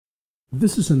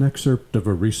This is an excerpt of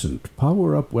a recent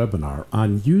Power Up webinar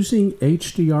on using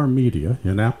HDR media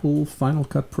in Apple Final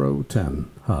Cut Pro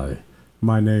 10. Hi,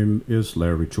 my name is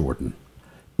Larry Jordan.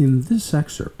 In this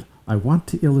excerpt, I want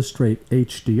to illustrate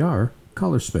HDR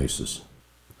color spaces.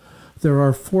 There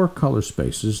are 4 color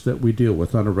spaces that we deal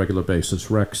with on a regular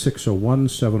basis: Rec. 601,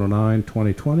 709,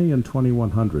 2020, and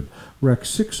 2100. Rec.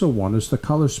 601 is the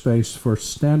color space for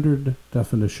standard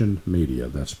definition media.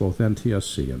 That's both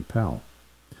NTSC and PAL.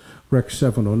 Rec.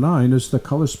 709 is the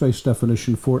color space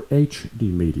definition for HD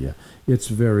media. It's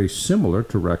very similar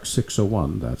to Rec.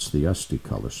 601, that's the SD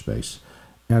color space.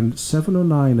 And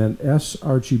 709 and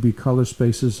sRGB color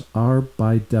spaces are,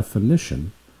 by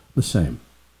definition, the same.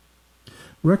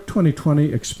 Rec.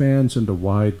 2020 expands into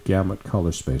wide gamut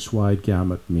color space. Wide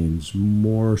gamut means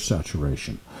more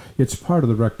saturation. It's part of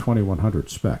the Rec. 2100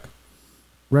 spec.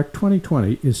 Rec.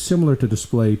 2020 is similar to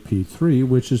Display P3,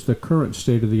 which is the current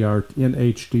state-of-the-art in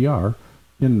HDR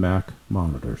in Mac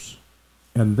monitors.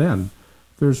 And then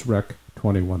there's Rec.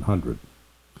 2100.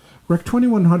 Rec.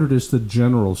 2100 is the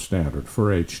general standard for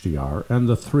HDR, and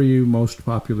the 3 most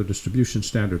popular distribution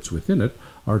standards within it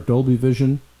are Dolby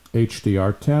Vision,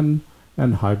 HDR10,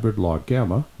 and Hybrid Log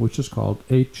Gamma, which is called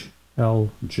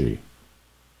HLG.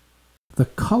 The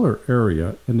color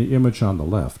area in the image on the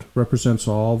left represents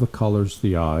all the colors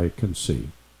the eye can see.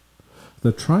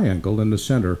 The triangle in the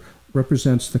center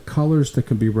represents the colors that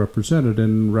can be represented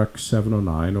in Rec.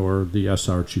 709 or the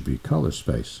sRGB color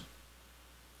space.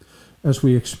 As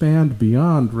we expand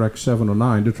beyond Rec.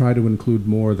 709 to try to include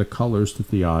more of the colors that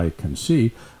the eye can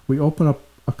see, we open up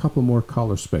a couple more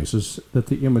color spaces that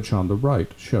the image on the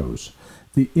right shows.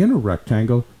 The inner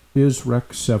rectangle is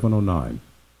Rec. 709.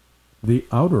 The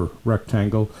outer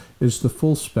rectangle is the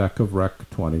full spec of Rec.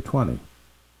 2020.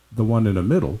 The one in the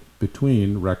middle,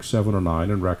 between Rec. 709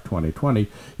 and Rec. 2020,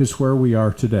 is where we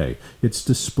are today. It's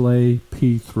Display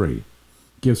P3.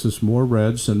 Gives us more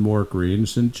reds and more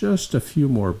greens and just a few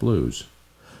more blues.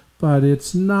 But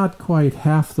it's not quite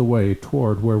half the way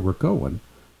toward where we're going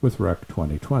with Rec.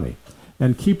 2020.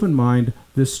 And keep in mind,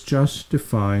 this just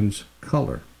defines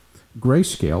color.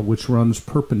 Grayscale, which runs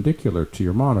perpendicular to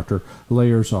your monitor,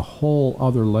 layers a whole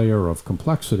other layer of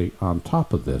complexity on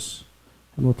top of this,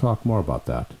 and we'll talk more about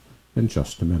that in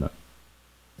just a minute.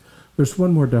 There's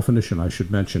one more definition I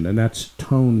should mention, and that's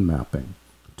tone mapping.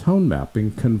 Tone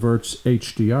mapping converts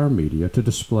HDR media to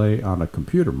display on a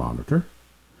computer monitor,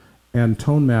 and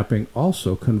tone mapping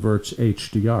also converts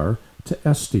HDR to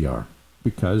SDR.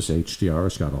 Because HDR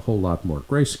has got a whole lot more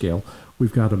grayscale,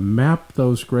 we've got to map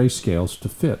those grayscales to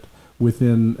fit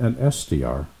within an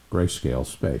SDR grayscale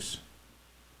space.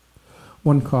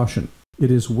 One caution: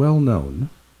 it is well known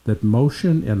that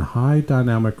motion in high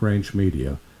dynamic range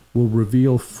media will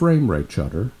reveal frame rate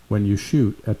judder when you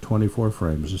shoot at 24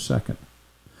 frames a second.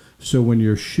 So when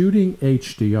you're shooting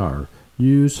HDR,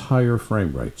 use higher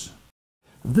frame rates.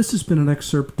 This has been an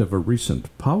excerpt of a recent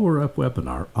Power Up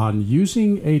webinar on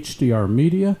using HDR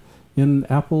media in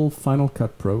Apple Final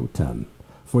Cut Pro 10.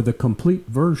 For the complete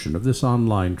version of this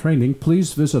online training,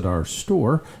 please visit our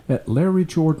store at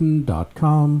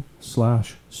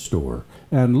larryjordan.com/store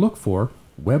and look for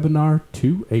Webinar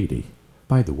 280.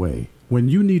 By the way, when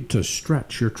you need to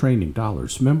stretch your training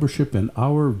dollars, membership in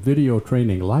our video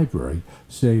training library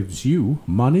saves you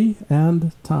money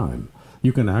and time.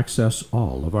 You can access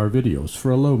all of our videos for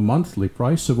a low monthly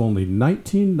price of only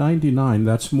 $19.99.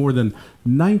 That's more than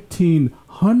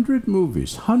 1,900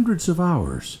 movies, hundreds of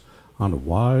hours, on a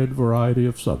wide variety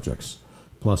of subjects.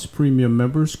 Plus, premium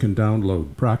members can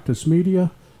download practice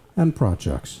media and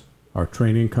projects. Our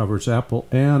training covers Apple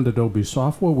and Adobe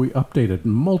software. We update it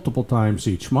multiple times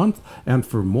each month. And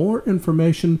for more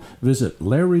information, visit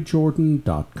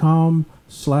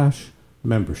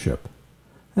larryjordan.com/membership.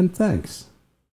 And thanks.